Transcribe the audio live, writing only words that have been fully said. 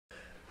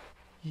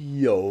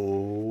Yo,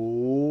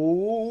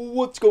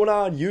 what's going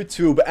on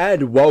YouTube,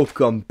 and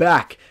welcome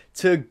back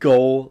to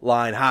Goal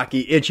Line Hockey.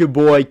 It's your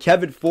boy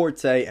Kevin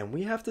Forte, and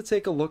we have to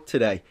take a look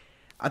today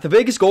at the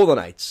Vegas Golden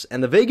Knights.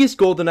 And the Vegas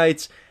Golden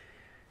Knights,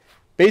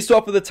 based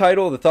off of the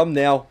title, the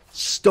thumbnail,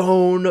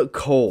 stone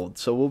cold.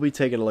 So we'll be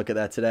taking a look at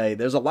that today.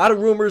 There's a lot of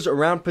rumors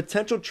around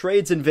potential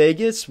trades in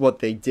Vegas, what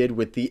they did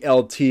with the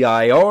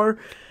LTIR,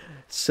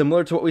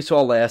 similar to what we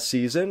saw last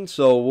season.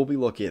 So we'll be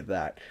looking at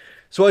that.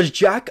 So as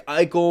Jack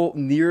Eichel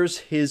nears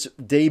his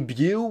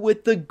debut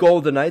with the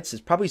Golden Knights,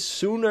 it's probably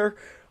sooner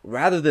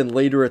rather than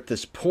later at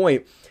this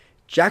point,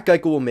 Jack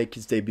Eichel will make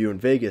his debut in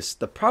Vegas.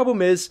 The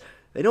problem is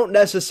they don't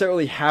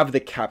necessarily have the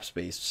cap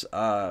space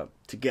to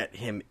get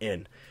him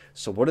in.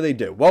 So what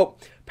do? Well,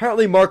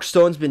 apparently Mark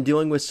Stone's been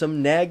dealing with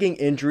some nagging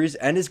injuries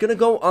and is going to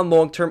go on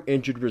long-term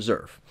injured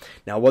reserve.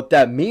 Now what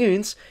that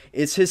means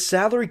is his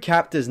salary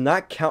cap does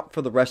not count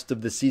for the rest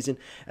of the season.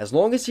 As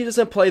long as he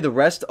doesn't play the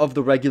rest of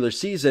the regular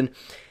season,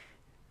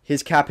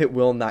 his cap hit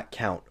will not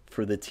count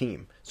for the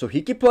team. So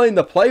he could play in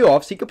the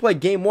playoffs. He could play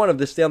Game 1 of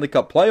the Stanley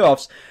Cup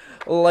playoffs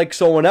like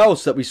someone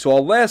else that we saw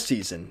last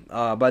season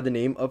by the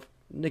name of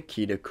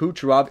Nikita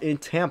Kucherov in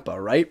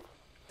Tampa, right?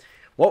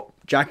 Well,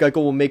 Jack Eichel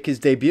will make his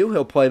debut.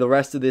 He'll play the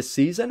rest of this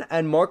season,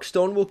 and Mark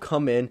Stone will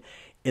come in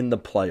the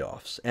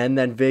playoffs. And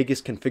then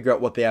Vegas can figure out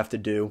what they have to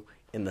do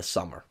in the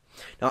summer.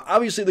 Now,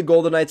 obviously, the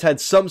Golden Knights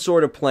had some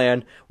sort of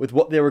plan with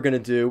what they were going to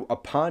do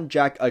upon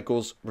Jack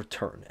Eichel's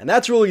return. And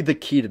that's really the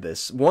key to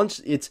this. Once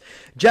it's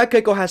Jack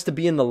Eichel has to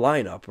be in the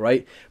lineup,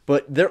 right?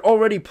 But they're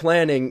already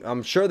planning,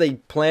 I'm sure they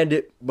planned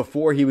it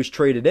before he was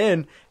traded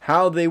in,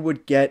 how they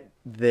would do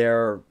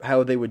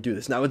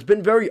this. Now, it's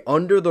been very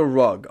under the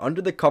rug,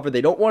 under the cover.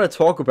 They don't want to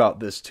talk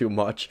about this too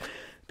much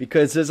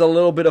because there's a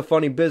little bit of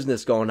funny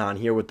business going on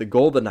here with the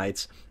Golden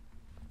Knights.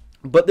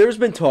 But there's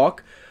been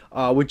talk.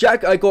 With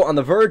Jack Eichel on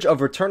the verge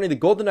of returning, the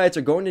Golden Knights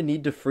are going to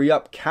need to free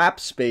up cap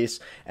space.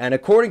 And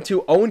according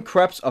to Owen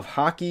Krebs of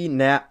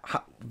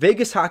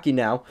Vegas Hockey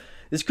Now,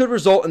 this could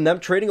result in them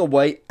trading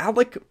away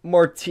Alec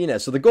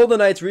Martinez. So the Golden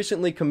Knights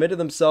recently committed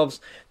themselves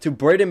to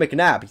Brayden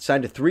McNabb. He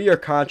signed a 3-year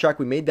contract.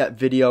 We made that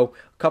video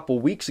a couple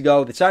weeks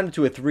ago. They signed him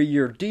to a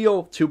 3-year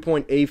deal,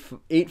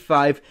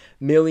 $2.85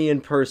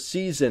 million per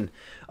season.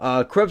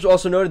 Krebs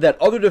also noted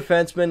that other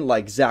defensemen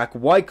like Zach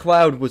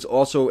Whitecloud was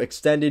also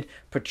extended.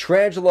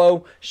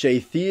 Pietrangelo, Shea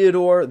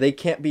Theodore, they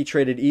can't be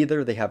traded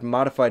either. They have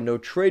modified no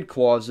trade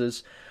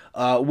clauses.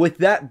 With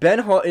that, Ben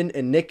Hutton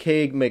and Nick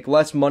Hague make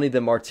less money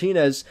than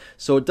Martinez,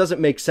 so it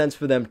doesn't make sense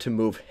for them to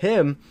move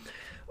him.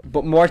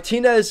 But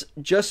Martinez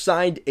just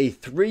signed a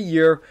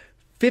 3-year,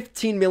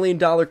 $15 million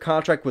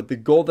contract with the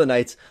Golden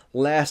Knights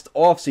last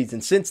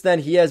offseason. Since then,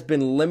 he has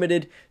been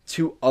limited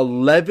to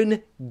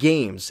 11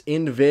 games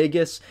in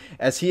Vegas,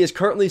 as he is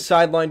currently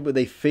sidelined with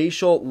a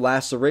facial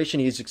laceration.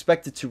 He is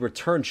expected to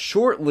return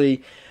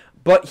shortly,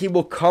 but he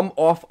will come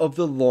off of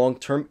the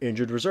long-term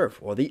injured reserve,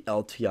 or the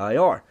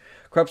LTIR.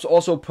 Krebs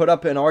also put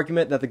up an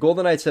argument that the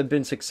Golden Knights have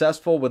been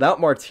successful without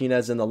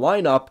Martinez in the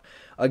lineup.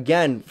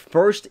 Again,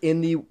 first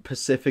in the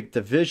Pacific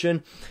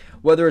Division.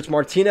 Whether it's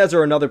Martinez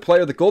or another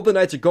player, the Golden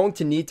Knights are going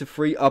to need to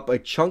free up a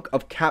chunk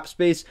of cap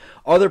space.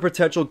 Other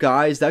potential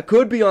guys that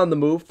could be on the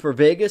move for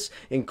Vegas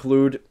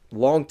include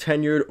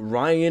long-tenured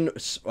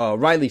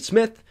Riley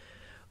Smith,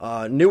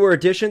 newer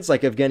additions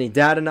like Evgeny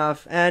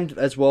Dadonov, and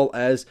as well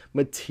as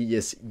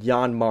Matthias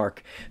Janmark.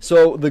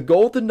 So the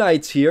Golden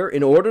Knights here,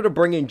 in order to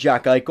bring in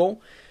Jack Eichel,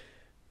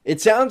 it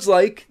sounds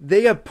like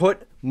they have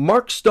put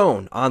Mark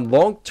Stone on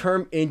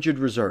long-term injured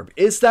reserve.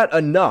 Is that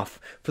enough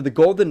for the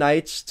Golden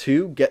Knights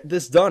to get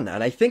this done?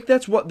 And I think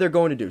that's what they're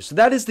going to do. So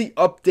that is the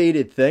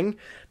updated thing,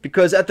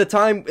 because at the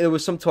time there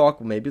was some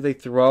talk, maybe they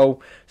throw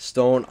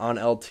Stone on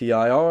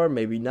LTIR,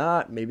 maybe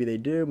not, maybe they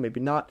do, maybe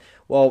not.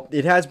 Well,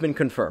 it has been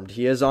confirmed.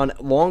 He is on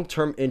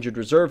long-term injured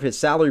reserve. His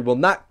salary will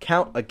not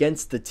count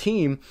against the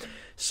team.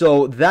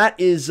 So that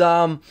is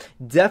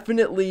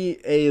definitely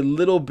a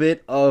little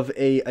bit of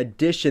a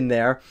addition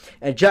there.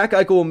 And Jack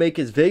Eichel will make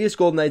his Vegas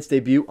Golden Knights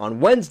debut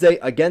on Wednesday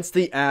against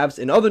the Avs.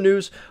 In other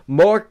news,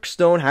 Mark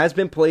Stone has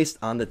been placed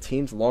on the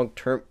team's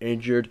long-term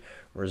injured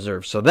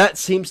reserve. So that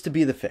seems to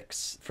be the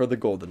fix for the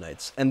Golden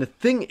Knights. And the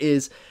thing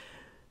is,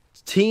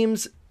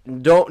 teams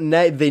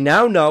they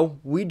now know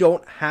we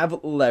don't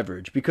have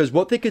leverage, because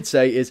what they could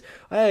say is,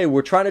 hey,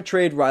 we're trying to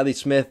trade Riley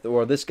Smith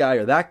or this guy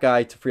or that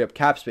guy to free up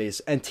cap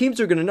space, and teams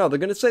are going to know. They're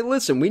going to say,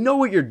 listen, we know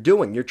what you're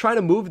doing. You're trying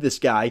to move this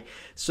guy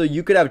so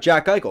you could have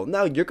Jack Eichel.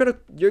 Now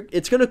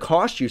it's going to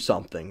cost you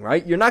something,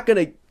 right? You're not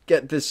going to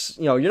get this,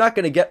 you're not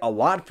going to get a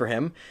lot for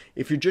him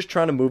if you're just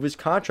trying to move his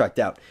contract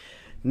out.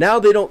 Now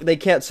they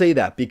can't say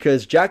that,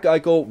 because Jack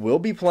Eichel will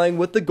be playing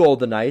with the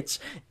Golden Knights,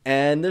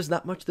 and there's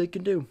not much they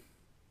can do.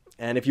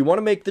 And if you want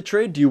to make the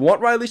trade, do you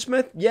want Riley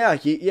Smith?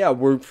 Yeah,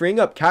 we're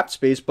freeing up cap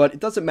space, but it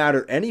doesn't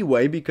matter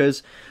anyway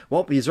because,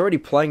 well, he's already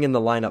playing in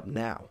the lineup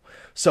now.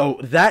 So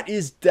that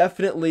is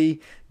definitely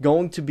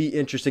going to be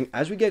interesting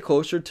as we get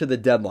closer to the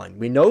deadline.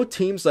 We know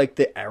teams like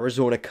the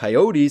Arizona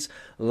Coyotes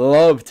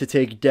love to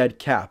take dead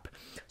cap.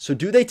 So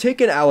do they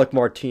take an Alec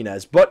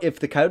Martinez? But if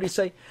the Coyotes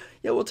say,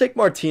 yeah, we'll take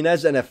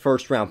Martinez and a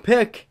first-round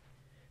pick,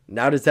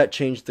 Now does that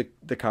change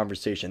the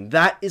conversation?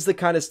 That is the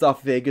kind of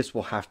stuff Vegas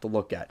will have to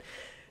look at.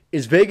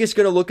 Is Vegas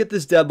going to look at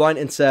this deadline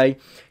and say,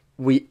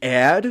 we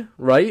add,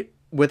 right,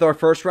 with our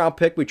first round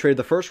pick, we trade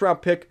the first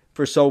round pick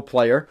for so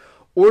player,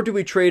 or do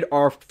we trade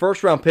our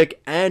first round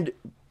pick and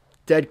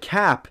dead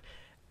cap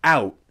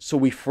out so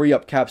we free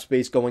up cap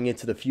space going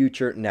into the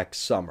future next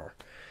summer?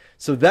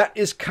 So that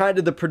is kind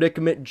of the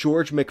predicament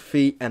George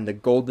McPhee and the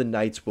Golden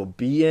Knights will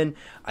be in.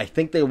 I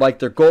think they like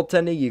their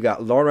goaltending. You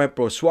got Laurent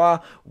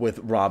Brossoit with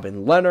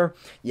Robin Lehner.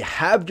 You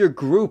have your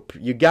group.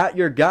 You got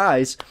your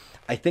guys.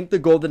 I think the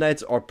Golden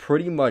Knights are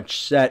pretty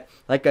much set.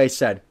 Like I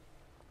said,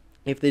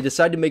 if they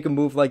decide to make a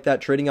move like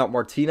that, trading out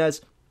Martinez,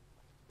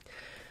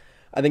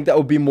 I think that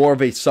would be more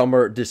of a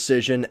summer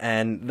decision.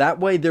 And that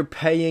way they're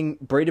paying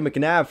Brady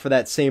McNabb for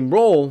that same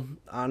role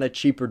on a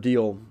cheaper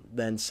deal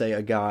than, say,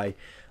 a guy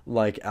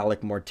like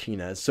Alec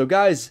Martinez. So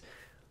guys,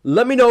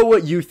 let me know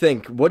what you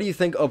think. What do you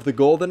think of the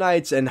Golden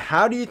Knights, and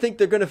how do you think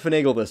they're going to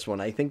finagle this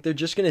one? I think they're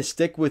just going to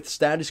stick with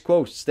status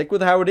quo, stick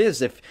with how it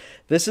is. If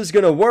this is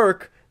going to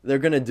work, they're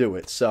going to do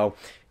it. So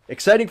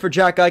exciting for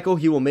Jack Eichel.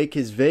 He will make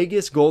his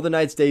Vegas Golden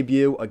Knights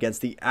debut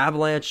against the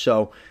Avalanche,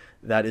 so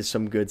that is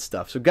some good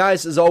stuff. So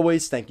guys, as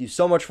always, thank you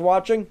so much for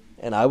watching,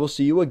 and I will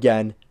see you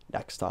again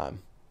next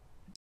time.